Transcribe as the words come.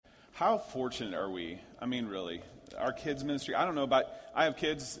How fortunate are we? I mean, really, our kids ministry. I have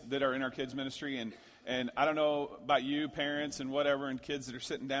kids that are in our kids ministry, and I don't know about you, parents and whatever, and kids that are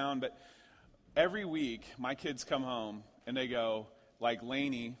sitting down, but every week my kids come home and they go, like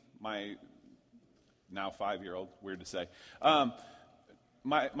Lainey, my now 5-year-old, weird to say,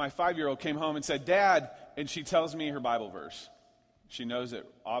 my 5-year-old came home and said, Dad, and she tells me her Bible verse. She knows it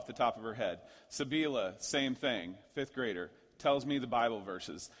off the top of her head. Sabila, same thing, 5th grader, tells me the Bible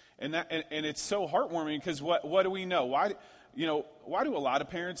verses. And it's so heartwarming because what do we know? Why do a lot of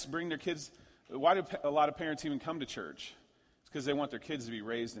parents bring their kids, why do a lot of parents even come to church? It's because they want their kids to be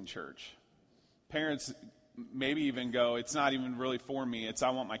raised in church. Parents maybe even go, it's not even really for me. I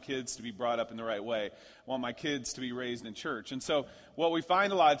want my kids to be brought up in the right way. I want my kids to be raised in church. And so what we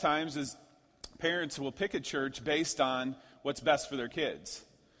find a lot of times is parents will pick a church based on what's best for their kids.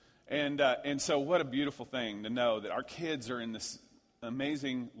 And so what a beautiful thing to know that our kids are in this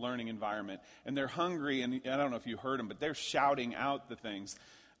amazing learning environment. And they're hungry, and I don't know if you heard them, but they're shouting out the things.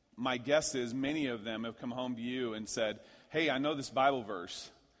 My guess is many of them have come home to you and said, hey, I know this Bible verse.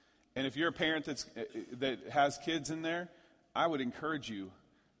 And if you're a parent that has kids in there, I would encourage you,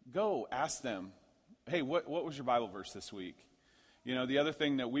 go ask them, hey, what was your Bible verse this week? The other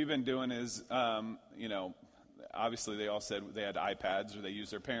thing that we've been doing is, obviously they all said they had iPads or they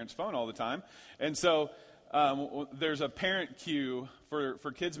use their parents' phone all the time. And so there's a parent queue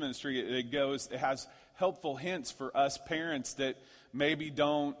for kids ministry. It has helpful hints for us parents that maybe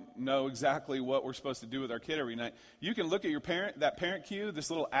don't know exactly what we're supposed to do with our kid every night. You can look at that parent queue, this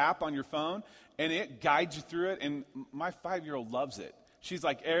little app on your phone, and it guides you through it. And my 5-year-old loves it. She's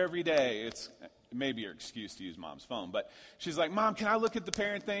like, every day, it's maybe your excuse to use mom's phone, but she's like, Mom, can I look at the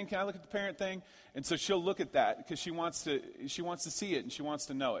parent thing? Can I look at the parent thing? And so she'll look at that because she wants to see it and she wants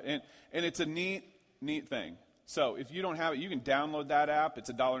to know it. And it's a neat thing. So if you don't have it, you can download that app.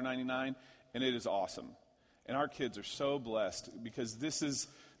 It's $1.99, and it is awesome. And our kids are so blessed because this is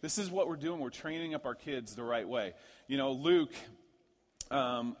what we're doing. We're training up our kids the right way. Luke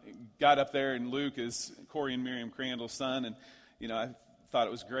got up there, and Luke is Corey and Miriam Crandall's son, and I thought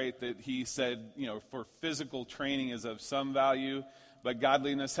it was great that he said, for physical training is of some value, but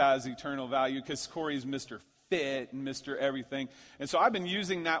godliness has eternal value, because Corey's Mr. Fit and Mr. Everything. And so I've been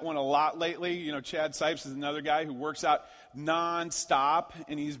using that one a lot lately. Chad Sipes is another guy who works out nonstop,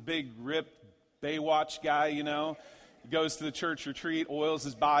 and he's big, ripped Baywatch guy, He goes to the church retreat, oils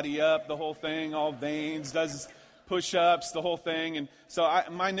his body up, the whole thing, all veins, does his push-ups, the whole thing. And so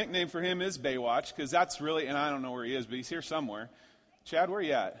my nickname for him is Baywatch, because that's really, and I don't know where he is, but he's here somewhere. Chad, where are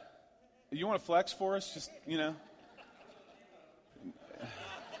you at? You want to flex for us? Just,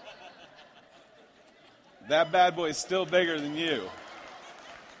 That bad boy is still bigger than you.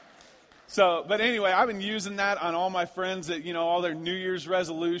 So, but anyway, I've been using that on all my friends that, all their New Year's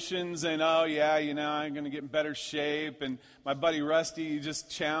resolutions and, I'm going to get in better shape. And my buddy Rusty just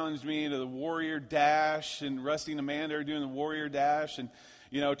challenged me to the Warrior Dash, and Rusty and Amanda are doing the Warrior Dash and,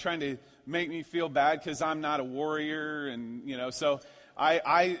 trying to make me feel bad because I'm not a warrior. And, so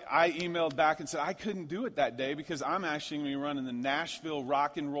I emailed back and said I couldn't do it that day because I'm actually going to be running the Nashville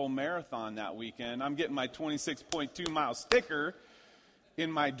Rock and Roll Marathon that weekend. I'm getting my 26.2 mile sticker in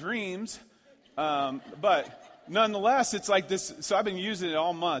my dreams, but nonetheless, it's like this. So I've been using it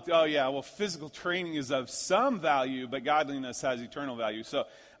all month. Oh yeah, well, physical training is of some value, but godliness has eternal value. So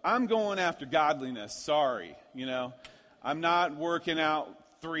I'm going after godliness. Sorry, I'm not working out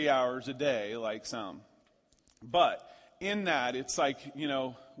 3 hours a day like some. But in that, it's like,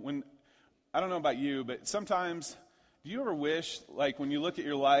 when, I don't know about you, but sometimes, do you ever wish, like when you look at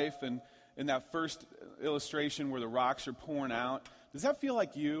your life and in that first illustration where the rocks are pouring out, does that feel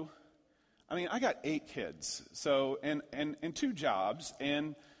like you? I mean, I got 8 kids, so and 2 jobs,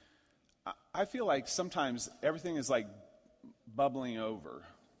 and I feel like sometimes everything is like bubbling over.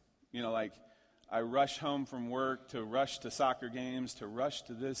 Like I rush home from work to rush to soccer games, to rush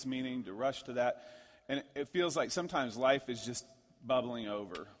to this meeting, to rush to that, and it feels like sometimes life is just bubbling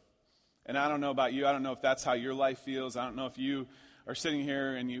over. And I don't know about you. I don't know if that's how your life feels. I don't know if you are sitting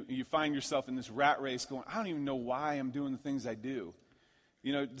here and you find yourself in this rat race going, I don't even know why I'm doing the things I do.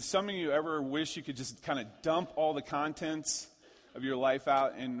 Do some of you ever wish you could just kind of dump all the contents of your life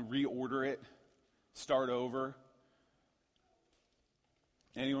out and reorder it, start over?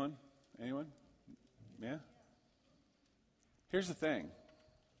 Anyone? Yeah? Here's the thing.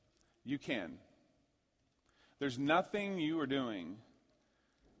 You can. There's nothing you are doing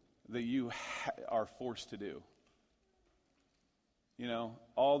that you are forced to do.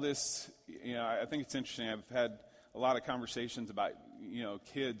 All this, I think it's interesting. I've had a lot of conversations about,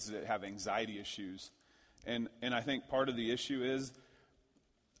 kids that have anxiety issues. And I think part of the issue is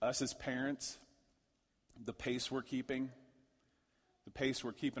us as parents, the pace we're keeping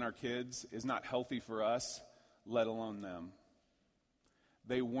our kids is not healthy for us, let alone them.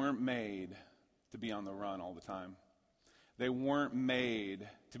 They weren't made to be on the run all the time. They weren't made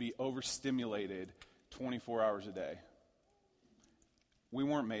to be overstimulated 24 hours a day. We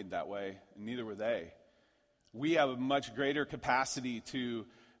weren't made that way, and neither were they. We have a much greater capacity to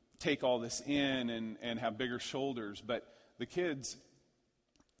take all this in and have bigger shoulders, but the kids,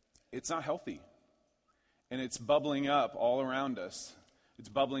 it's not healthy. And it's bubbling up all around us. It's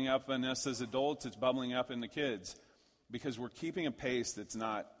bubbling up in us as adults. It's bubbling up in the kids because we're keeping a pace that's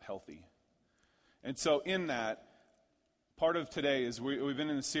not healthy. And so in that, part of today is we've been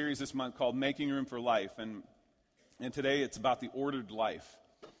in a series this month called Making Room for Life. And today it's about the ordered life.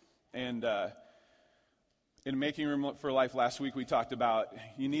 And in Making Room for Life last week, we talked about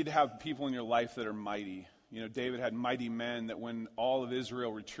you need to have people in your life that are mighty. You know, David had mighty men that when all of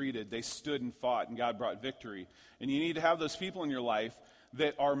Israel retreated, they stood and fought, and God brought victory. And you need to have those people in your life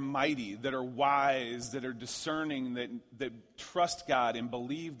that are mighty, that are wise, that are discerning, that trust God and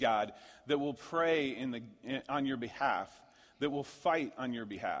believe God, that will pray on your behalf, that will fight on your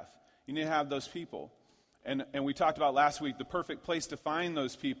behalf. You need to have those people. And we talked about last week, the perfect place to find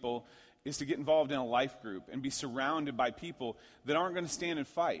those people is to get involved in a life group and be surrounded by people that aren't going to stand and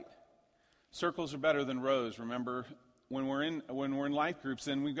fight. Circles are better than rows. Remember, when we're in life groups,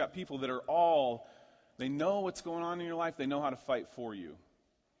 then we've got people that are they know what's going on in your life. They know how to fight for you.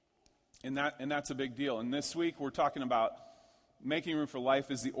 And that's a big deal. And this week we're talking about making room for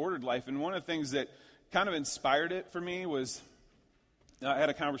life is the ordered life. And one of the things that kind of inspired it for me was I had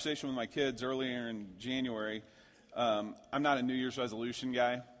a conversation with my kids earlier in January. I'm not a New Year's resolution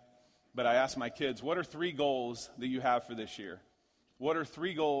guy, but I asked my kids, what are 3 goals that you have for this year? What are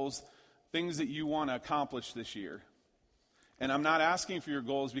 3 goals, things that you want to accomplish this year? And I'm not asking for your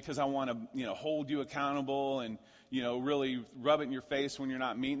goals because I want to, hold you accountable and, really rub it in your face when you're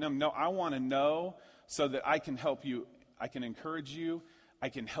not meeting them. No, I want to know so that I can help you. I can encourage you. I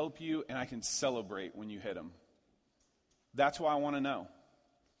can help you, and I can celebrate when you hit them. That's why I want to know.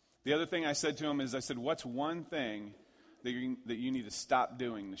 The other thing I said to them is, what's one thing that you need to stop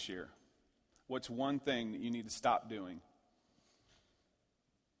doing this year? What's one thing that you need to stop doing?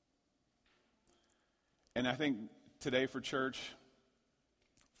 And I think today for church,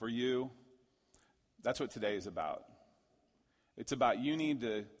 for you, that's what today is about. It's about you need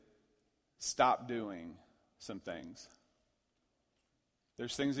to stop doing some things.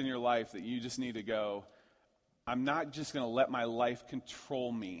 There's things in your life that you just need to go, I'm not just going to let my life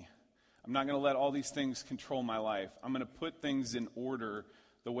control me. I'm not going to let all these things control my life. I'm going to put things in order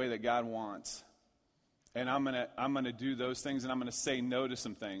the way that God wants. And I'm going to do those things, and I'm going to say no to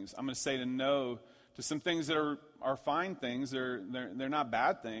some things. I'm going to say no to some things that are fine things. They're not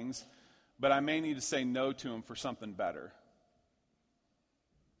bad things, but I may need to say no to them for something better.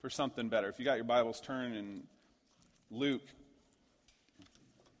 For something better. If you got your Bibles, turn in Luke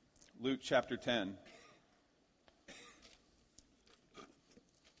chapter 10.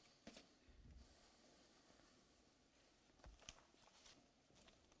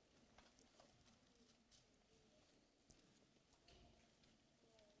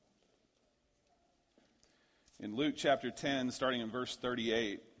 In Luke chapter 10, starting in verse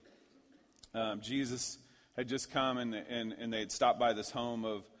 38, Jesus had just come and they had stopped by this home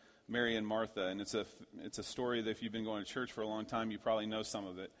of Mary and Martha. And it's a story that if you've been going to church for a long time, you probably know some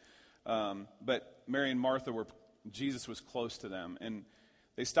of it. But Mary and Martha Jesus was close to them. And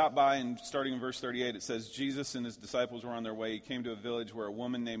they stopped by, and starting in verse 38, it says, Jesus and his disciples were on their way. He came to a village where a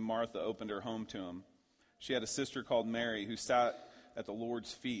woman named Martha opened her home to him. She had a sister called Mary who sat at the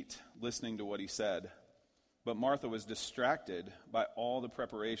Lord's feet listening to what he said. But Martha was distracted by all the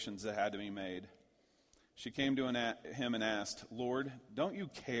preparations that had to be made. She came to him and asked, Lord, don't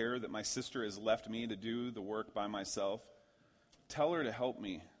you care that my sister has left me to do the work by myself? Tell her to help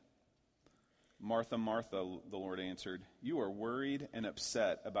me. Martha, Martha, the Lord answered, you are worried and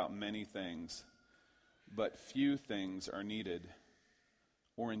upset about many things, but few things are needed,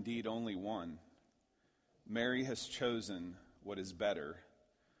 or indeed only one. Mary has chosen what is better,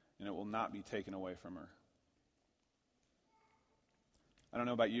 and it will not be taken away from her. I don't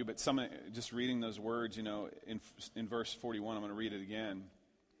know about you, but just reading those words, in verse 41, I'm going to read it again.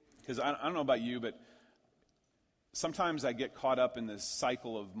 Because I don't know about you, but sometimes I get caught up in this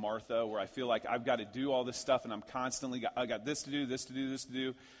cycle of Martha where I feel like I've got to do all this stuff and I got this to do, this to do, this to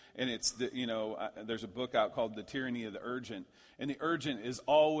do. And there's a book out called The Tyranny of the Urgent. And the urgent is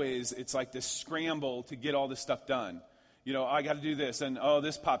always, it's like this scramble to get all this stuff done. I got to do this, and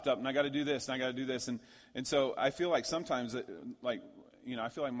this popped up, and I got to do this, and I got to do this. And so I feel like sometimes, I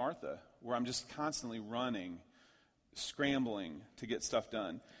feel like Martha, where I'm just constantly running, scrambling to get stuff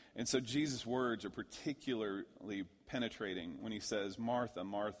done. And so Jesus' words are particularly penetrating when he says, Martha,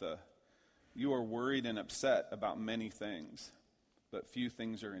 Martha, you are worried and upset about many things, but few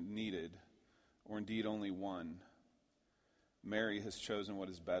things are needed, or indeed only one. Mary has chosen what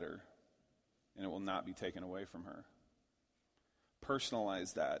is better, and it will not be taken away from her.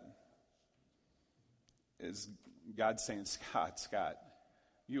 Personalize that. Is God saying, Scott,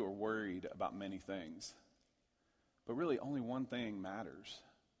 you are worried about many things, but really only one thing matters.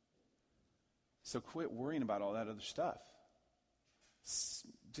 So quit worrying about all that other stuff.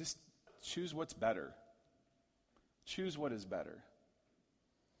 Just choose what's better. Choose what is better.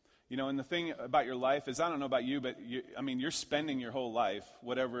 And the thing about your life is, I don't know about you, but you're spending your whole life,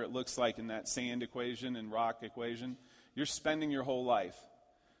 whatever it looks like in that sand equation and rock equation, you're spending your whole life.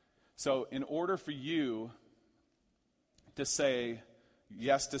 So in order for you to say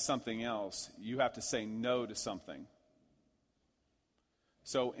yes to something else, you have to say no to something.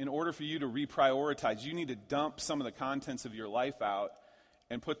 So in order for you to reprioritize, you need to dump some of the contents of your life out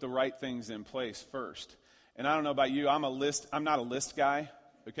and put the right things in place first. And I don't know about you, I'm not a list guy,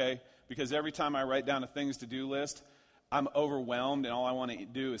 okay? Because every time I write down a things to do list, I'm overwhelmed and all I want to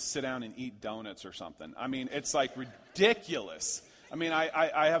do is sit down and eat donuts or something. It's like ridiculous.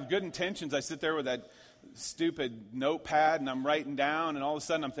 I have good intentions. I sit there with that stupid notepad and I'm writing down, and all of a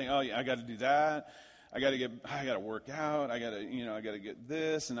sudden I'm thinking, oh yeah, I got to do that. I got to work out. I got to get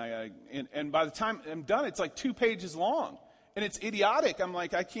this, and by the time I'm done, it's like 2 pages long, and it's idiotic. I'm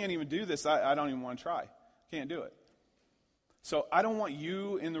like, I can't even do this. I don't even want to try. Can't do it. So I don't want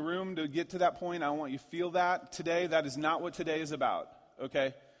you in the room to get to that point. I don't want you to feel that today. That is not what today is about,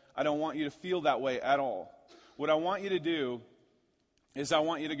 okay? I don't want you to feel that way at all. What I want you to do is I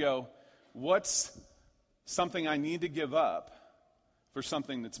want you to go, what's something I need to give up for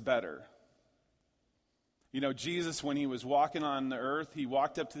something that's better? Jesus, when he was walking on the earth, he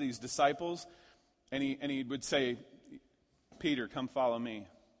walked up to these disciples, and he would say, Peter, come follow me,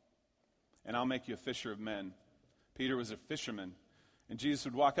 and I'll make you a fisher of men. Peter was a fisherman. And Jesus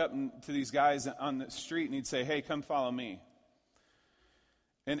would walk up to these guys on the street, and he'd say, hey, come follow me.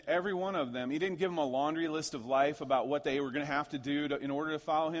 And every one of them, he didn't give them a laundry list of life about what they were going to have to do in order to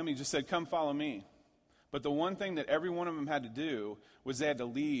follow him. He just said, come follow me. But the one thing that every one of them had to do was they had to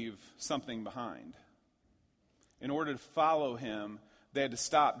leave something behind. In order to follow him, they had to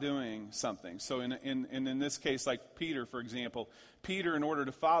stop doing something. So in this case, like Peter, for example, Peter, in order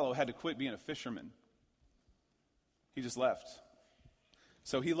to follow, had to quit being a fisherman. He just left.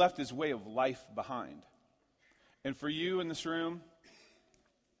 So he left his way of life behind. And for you in this room,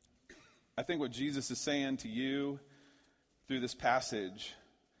 I think what Jesus is saying to you through this passage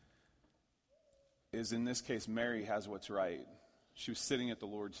is, in this case, Mary has what's right. She was sitting at the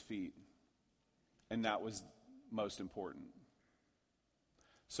Lord's feet, and that was most important.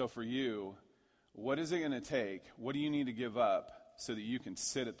 So for you, what is it going to take? What do you need to give up so that you can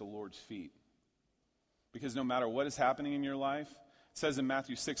sit at the Lord's feet? Because no matter what is happening in your life, it says in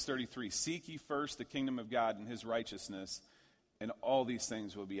Matthew 6:33, seek ye first the kingdom of God and his righteousness, and all these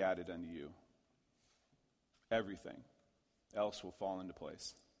things will be added unto you. Everything else will fall into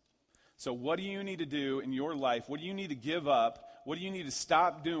place. So what do you need to do in your life? What do you need to give up? What do you need to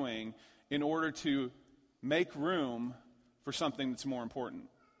stop doing in order to make room for something that's more important?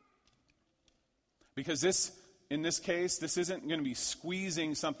 Because in this case, this isn't going to be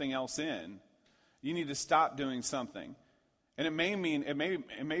squeezing something else in. You need to stop doing something. And it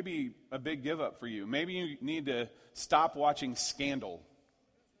may be a big give up for you. Maybe you need to stop watching Scandal.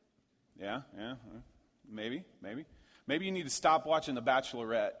 Yeah, maybe. Maybe you need to stop watching The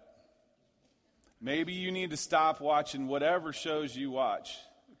Bachelorette. Maybe you need to stop watching whatever shows you watch,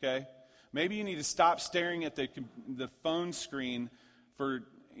 okay? Maybe you need to stop staring at the phone screen for,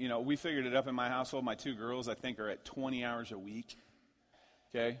 we figured it up in my household. My 2 girls, I think, are at 20 hours a week,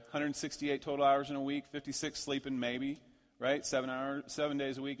 okay? 168 total hours in a week, 56 sleeping maybe, right? 7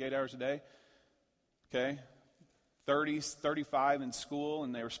 days a week, 8 hours a day, okay? 35 in school,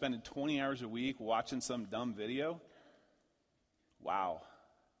 and they were spending 20 hours a week watching some dumb video. Wow.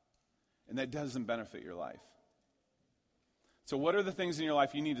 And that doesn't benefit your life. So what are the things in your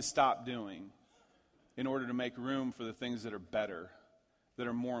life you need to stop doing in order to make room for the things that are better, that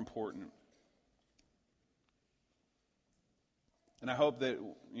are more important? And I hope that,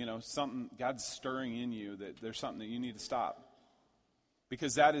 God's stirring in you that there's something that you need to stop.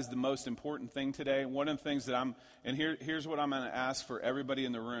 Because that is the most important thing today. One of the things that here's what I'm going to ask for everybody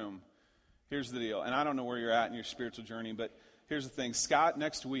in the room. Here's the deal. And I don't know where you're at in your spiritual journey, but here's the thing. Scott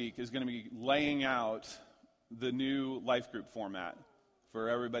next week is going to be laying out the new life group format. for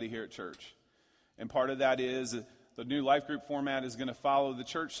everybody here at church. And part of that is the new life group format is going to follow the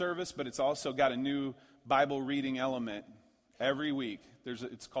church service, but it's also got a new Bible reading element every week.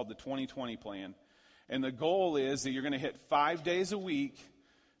 It's called the 2020 plan. And the goal is that you're going to hit 5 days a week,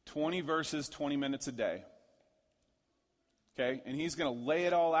 20 verses, 20 minutes a day. Okay? And he's going to lay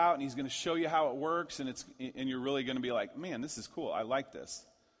it all out, and he's going to show you how it works, and you're really going to be like, man, this is cool. I like this.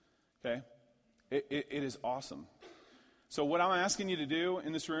 Okay? It is awesome. So what I'm asking you to do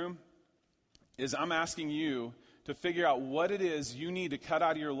in this room is I'm asking you to figure out what it is you need to cut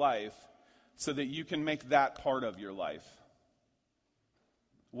out of your life so that you can make that part of your life.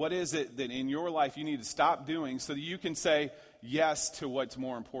 What is it that in your life you need to stop doing so that you can say yes to what's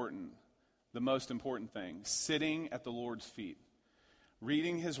more important, the most important thing, sitting at the Lord's feet,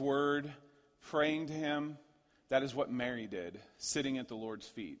 reading his word, praying to him. That is what Mary did, sitting at the Lord's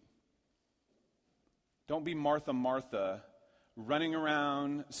feet. Don't be Martha, Martha, running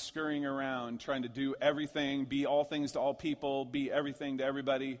around, scurrying around, trying to do everything, be all things to all people, be everything to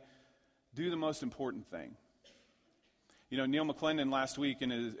everybody. Do the most important thing. You know, Neil McClendon last week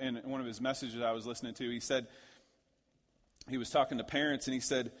in one of his messages I was listening to, he said, he was talking to parents, and he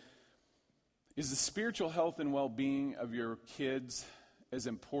said, is the spiritual health and well-being of your kids as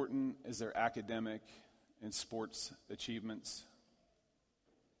important as their academic and sports achievements?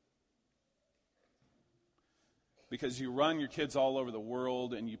 Because you run your kids all over the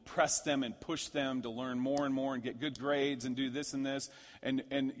world and you press them and push them to learn more and more and get good grades and do this and this,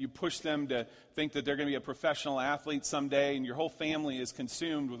 and you push them to think that they're going to be a professional athlete someday, and your whole family is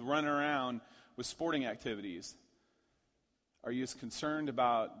consumed with running around with sporting activities. Are you as concerned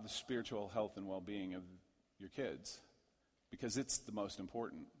about the spiritual health and well-being of your kids? Because it's the most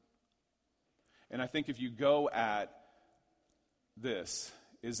important. And I think if you go at this,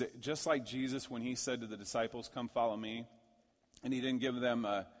 is it just like Jesus when he said to the disciples, come follow me, and he didn't give them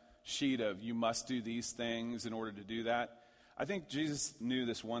a sheet of you must do these things in order to do that? I think Jesus knew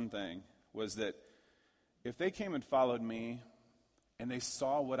this one thing, was that if they came and followed me and they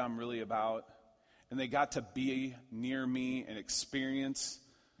saw what I'm really about, and they got to be near me and experience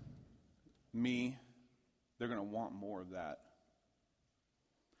me, they're going to want more of that.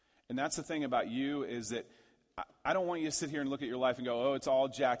 And that's the thing about you, is that I don't want you to sit here and look at your life and go, oh, it's all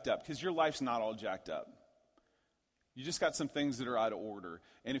jacked up, because your life's not all jacked up. You just got some things that are out of order.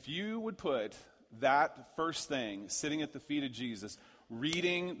 And if you would put that first thing, sitting at the feet of Jesus,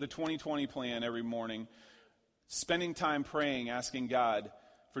 reading the 2020 plan every morning, spending time praying, asking God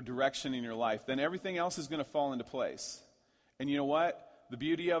for direction in your life, then everything else is going to fall into place. And you know what? The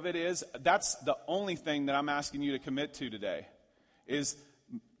beauty of it is, that's the only thing that I'm asking you to commit to today, is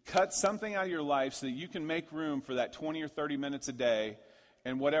cut something out of your life so that you can make room for that 20 or 30 minutes a day,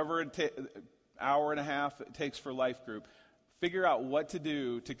 and whatever hour and a half it takes for life group. Figure out what to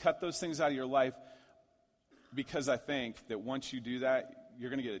do to cut those things out of your life, because I think that once you do that, you're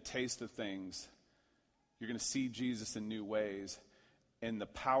going to get a taste of things. You're going to see Jesus in new ways, and the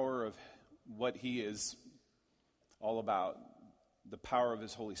power of what he is all about, the power of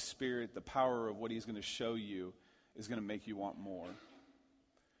his Holy Spirit, the power of what he's going to show you is going to make you want more.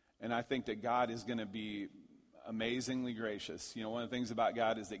 And I think that God is going to be amazingly gracious. You know, one of the things about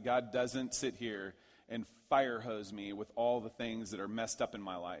God is that God doesn't sit here and fire hose me with all the things that are messed up in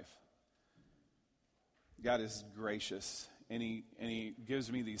my life. God is gracious, and he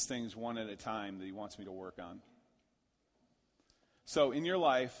gives me these things one at a time that he wants me to work on. So in your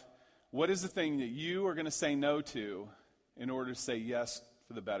life, what is the thing that you are going to say no to in order to say yes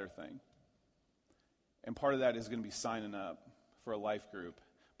for the better thing? And part of that is going to be signing up for a life group.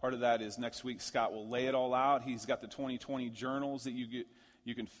 Part of that is next week Scott will lay it all out. He's got the 2020 journals that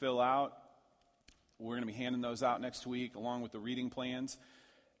you can fill out. We're going to be handing those out next week along with the reading plans.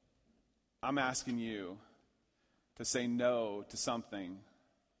 I'm asking you to say no to something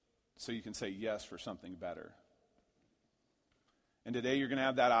so you can say yes for something better. And today you're going to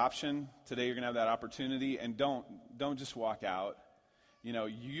have that option. Today you're going to have that opportunity. And don't just walk out. You know,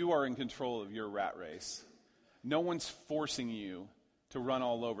 you are in control of your rat race. No one's forcing you to run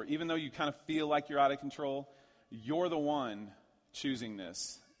all over. Even though you kind of feel like you're out of control, you're the one choosing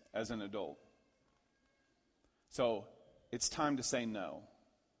this as an adult. So it's time to say no.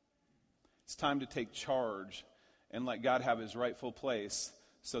 It's time to take charge and let God have his rightful place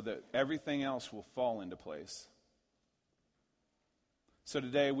so that everything else will fall into place. So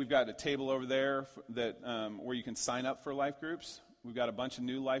today we've got a table over there that where you can sign up for life groups. We've got a bunch of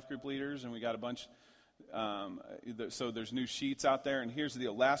new life group leaders, and we got a bunch. So there's new sheets out there. And here's the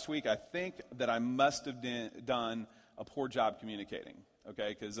deal. Last week, I think that I must have done a poor job communicating.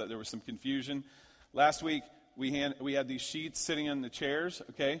 Okay, because there was some confusion. Last week, we had these sheets sitting on the chairs,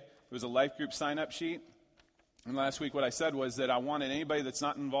 okay? It was a life group sign-up sheet. And last week what I said was that I wanted anybody that's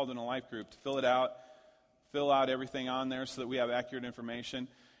not involved in a life group to fill out everything on there so that we have accurate information,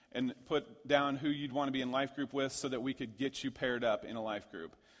 and put down who you'd want to be in life group with so that we could get you paired up in a life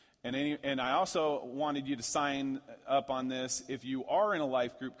group. And I also wanted you to sign up on this if you are in a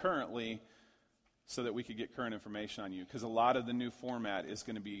life group currently, so that we could get current information on you. Because a lot of the new format is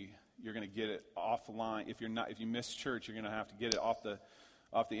going to be, you're going to get it offline. If you miss church, you're going to have to get it off the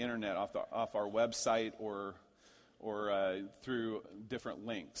internet, off our website, or through different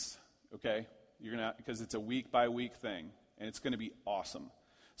links. Okay, because it's a week by week thing, and it's going to be awesome.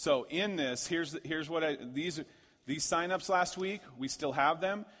 So in this, here's what these sign-ups last week, we still have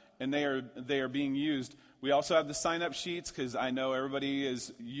them, and they are being used. We also have the sign-up sheets, because I know everybody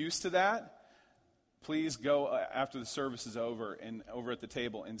is used to that. Please go after the service is over and over at the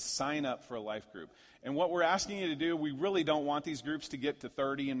table and sign up for a life group. And what we're asking you to do, we really don't want these groups to get to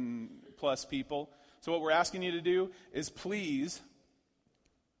 30 and plus people. So what we're asking you to do is please,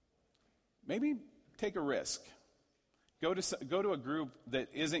 maybe take a risk. Go to a group that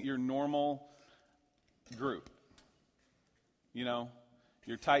isn't your normal group. You know,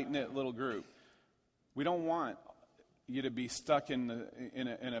 your tight-knit little group. We don't want you to be stuck in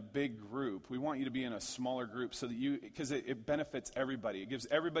a big group. We want you to be in a smaller group so that because it benefits everybody. It gives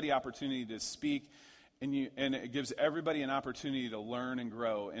everybody opportunity to speak, and it gives everybody an opportunity to learn and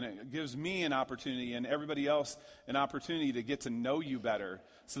grow, and it gives me an opportunity and everybody else an opportunity to get to know you better,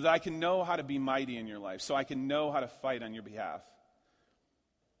 so that I can know how to be mighty in your life, so I can know how to fight on your behalf.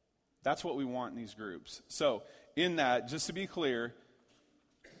 That's what we want in these groups. So in that, just to be clear,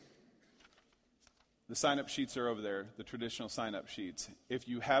 the sign-up sheets are over there, the traditional sign-up sheets. If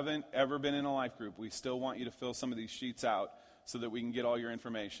you haven't ever been in a life group, we still want you to fill some of these sheets out so that we can get all your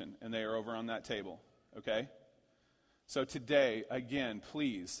information, and they are over on that table, okay? So today, again,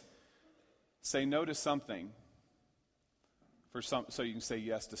 please say no to something so you can say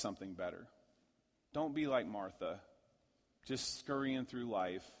yes to something better. Don't be like Martha, just scurrying through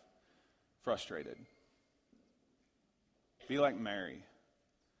life, frustrated. Be like Mary,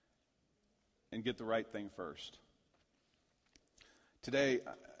 and get the right thing first. Today,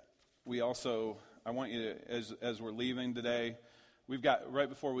 I want you to, as we're leaving today, right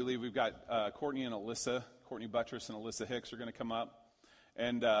before we leave, we've got Courtney and Alyssa. Courtney Buttress and Alyssa Hicks are going to come up.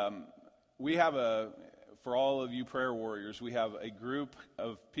 And we have for all of you prayer warriors, we have a group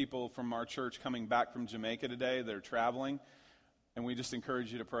of people from our church coming back from Jamaica today. They're traveling. And we just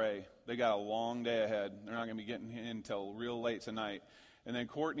encourage you to pray. They got a long day ahead. They're not going to be getting in until real late tonight. And then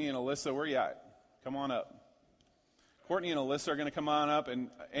Courtney and Alyssa, where you at? Come on up. Courtney and Alyssa are going to come on up, and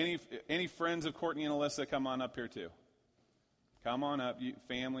any friends of Courtney and Alyssa, come on up here too. Come on up.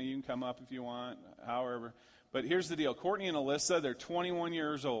 Family, you can come up if you want, however. But here's the deal. Courtney and Alyssa, they're 21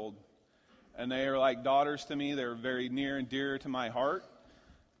 years old, and they are like daughters to me. They're very near and dear to my heart.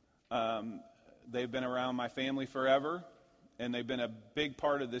 They've been around my family forever, and they've been a big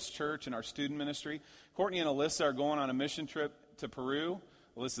part of this church and our student ministry. Courtney and Alyssa are going on a mission trip to Peru.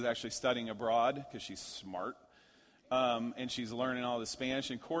 Alyssa's actually studying abroad because she's smart, and she's learning all the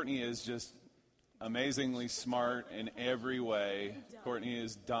Spanish. And Courtney is just amazingly smart in every way. Courtney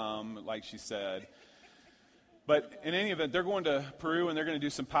is dumb, like she said. But in any event, they're going to Peru, and they're going to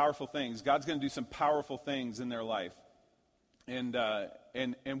do some powerful things. God's going to do some powerful things in their life. And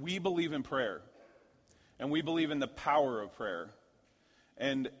we believe in prayer, and we believe in the power of prayer.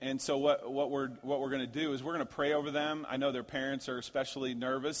 And so what we're going to do is we're going to pray over them. I know their parents are especially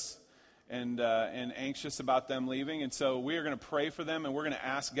nervous and anxious about them leaving, and so we are going to pray for them, and we're going to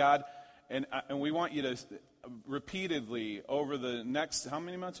ask God, and we want you to repeatedly over the next, how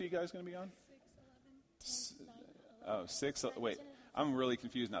many months are you guys going to be on? 6, 11, 10, 9, 6. Wait, I'm really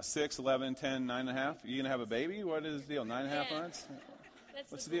confused now. 6, 11, 10, 9 and a half. Are you going to have a baby? What is the deal? 9 and a half months?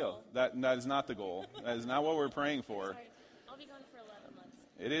 What's the deal? That is not the goal. That is not what we're praying for. Sorry. I'll be gone for 11 months.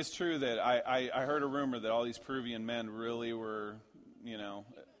 It is true that I heard a rumor that all these Peruvian men really were,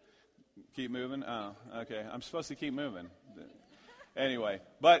 keep moving. Oh, okay. I'm supposed to keep moving. Anyway,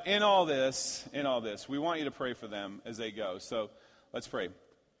 but in all this, we want you to pray for them as they go. So let's pray.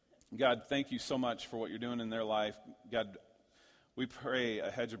 God, thank you so much for what you're doing in their life. God, we pray a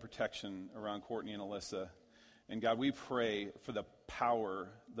hedge of protection around Courtney and Alyssa. And God, we pray for the power,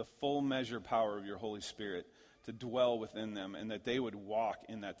 the full measure power of your Holy Spirit to dwell within them, and that they would walk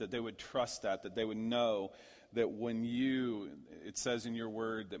in that they would trust that they would know that when it says in your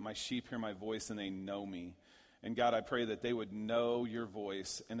word that my sheep hear my voice and they know me. And God, I pray that they would know your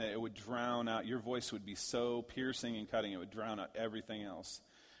voice, and that it would drown out, your voice would be so piercing and cutting, it would drown out everything else.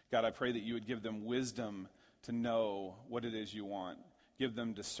 God, I pray that you would give them wisdom to know what it is you want. Give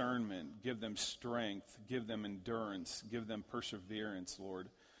them discernment, give them strength, give them endurance, give them perseverance, Lord.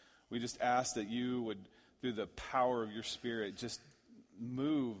 We just ask that you would, through the power of your Spirit, just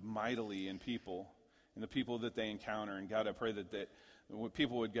move mightily in people and the people that they encounter. And God, I pray that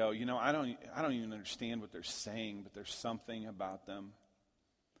people would go, I don't even understand what they're saying, but there's something about them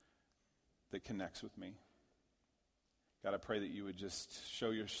that connects with me. God, I pray that you would just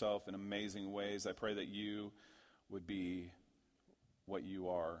show yourself in amazing ways. I pray that you would be what you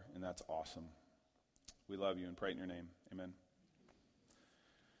are, and that's awesome. We love you and pray in your name. Amen.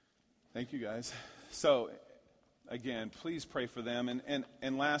 Thank you, guys. So, again, please pray for them.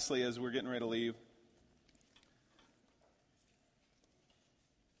 And lastly, as we're getting ready to leave,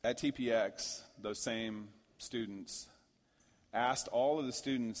 at TPX, those same students asked all of the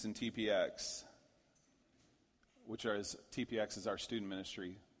students in TPX, TPX is our student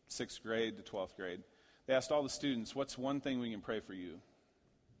ministry, 6th grade to 12th grade. They asked all the students, what's one thing we can pray for you?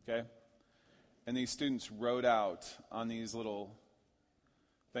 Okay? And these students wrote out on these little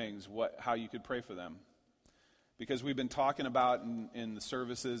things how you could pray for them. Because we've been talking about in the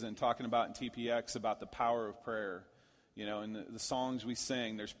services and talking about in TPX about the power of prayer. In the songs we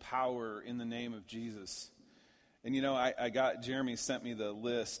sing, there's power in the name of Jesus. And Jeremy sent me the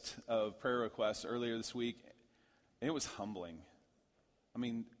list of prayer requests earlier this week. And it was humbling. I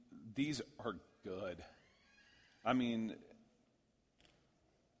mean, these are good. I mean,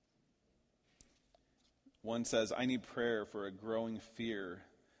 one says, I need prayer for a growing fear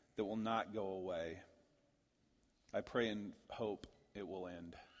that will not go away. I pray and hope it will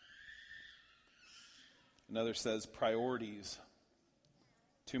end. Another says, priorities.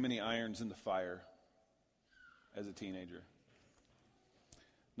 Too many irons in the fire as a teenager.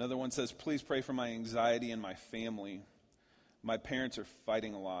 Another one says, please pray for my anxiety and my family. My parents are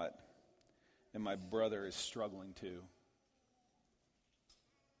fighting a lot, and my brother is struggling too.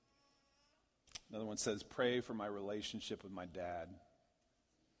 Another one says, pray for my relationship with my dad.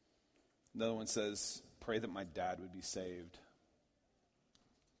 Another one says, pray that my dad would be saved.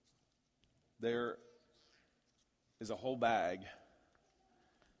 There is a whole bag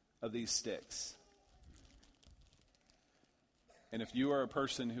of these sticks. And if you are a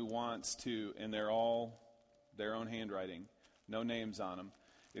person who wants to, and they're all their own handwriting, no names on them,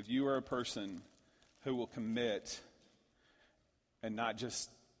 if you are a person who will commit and not just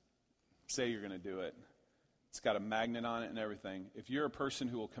say you're going to do it, it's got a magnet on it and everything. If you're a person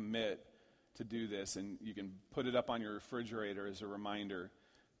who will commit to do this, and you can put it up on your refrigerator as a reminder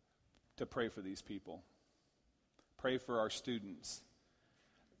to pray for these people. Pray for our students.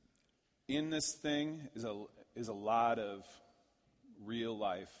 In this thing is a lot of real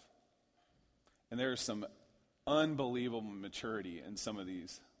life. And there's some unbelievable maturity in some of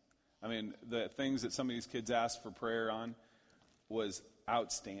these. I mean, the things that some of these kids asked for prayer on was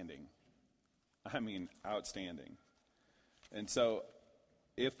outstanding. I mean, outstanding. And so,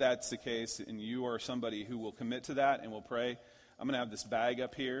 if that's the case, and you are somebody who will commit to that and will pray, I'm going to have this bag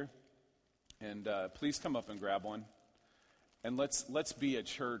up here. And please come up and grab one. And let's be a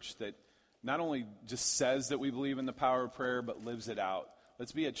church that not only just says that we believe in the power of prayer, but lives it out.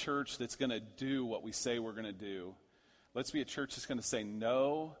 Let's be a church that's going to do what we say we're going to do. Let's be a church that's going to say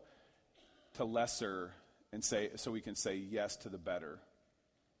no to lesser and so we can say yes to the better.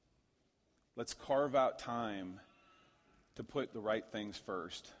 Let's carve out time to put the right things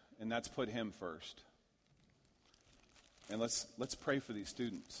first, and that's put him first. And let's pray for these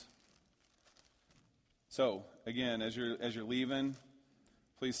students. So, again, as you're leaving,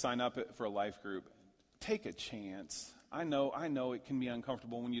 please sign up for a life group. Take a chance. I know it can be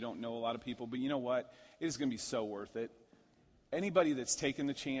uncomfortable when you don't know a lot of people, but you know what? It is going to be so worth it. Anybody that's taken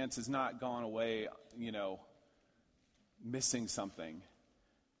the chance has not gone away, missing something.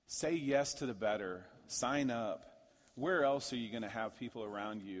 Say yes to the better. Sign up. Where else are you going to have people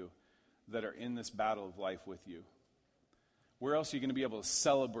around you that are in this battle of life with you? Where else are you going to be able to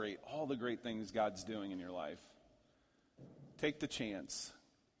celebrate all the great things God's doing in your life? Take the chance.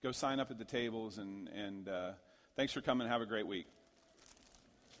 Go sign up at the tables, and thanks for coming. Have a great week.